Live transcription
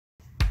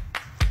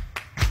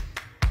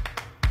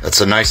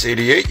That's a nice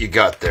 88 you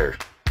got there.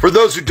 For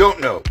those who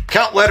don't know,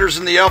 count letters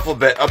in the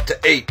alphabet up to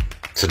 8.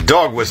 It's a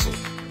dog whistle.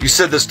 You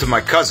said this to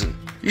my cousin.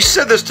 You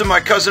said this to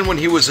my cousin when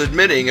he was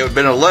admitting it had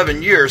been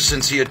 11 years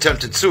since he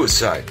attempted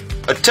suicide.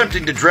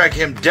 Attempting to drag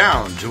him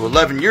down to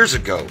 11 years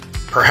ago.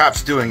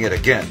 Perhaps doing it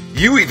again.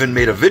 You even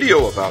made a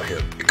video about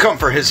him. You come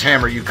for his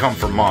hammer, you come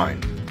for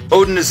mine.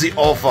 Odin is the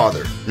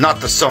All-Father,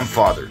 not the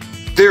Some-Father.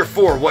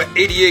 Therefore, what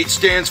 88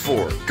 stands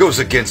for goes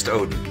against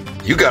Odin.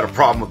 You got a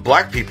problem with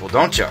black people,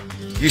 don't ya?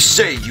 You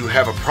say you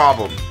have a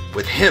problem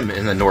with him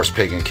in the Norse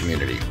pagan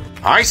community.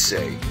 I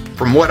say,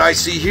 from what I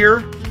see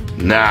here,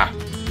 nah,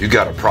 you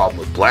got a problem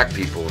with black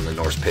people in the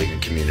Norse pagan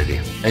community.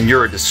 And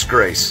you're a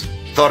disgrace.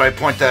 Thought I'd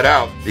point that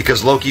out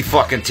because Loki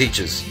fucking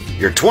teaches.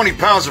 You're 20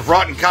 pounds of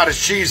rotten cottage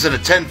cheese in a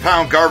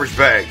 10-pound garbage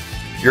bag.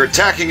 You're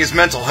attacking his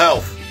mental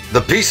health.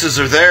 The pieces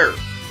are there.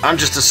 I'm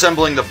just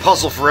assembling the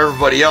puzzle for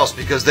everybody else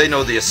because they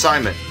know the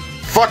assignment.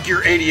 Fuck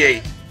your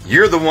 88.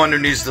 You're the one who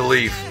needs to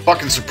leave.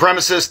 Fucking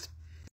supremacist.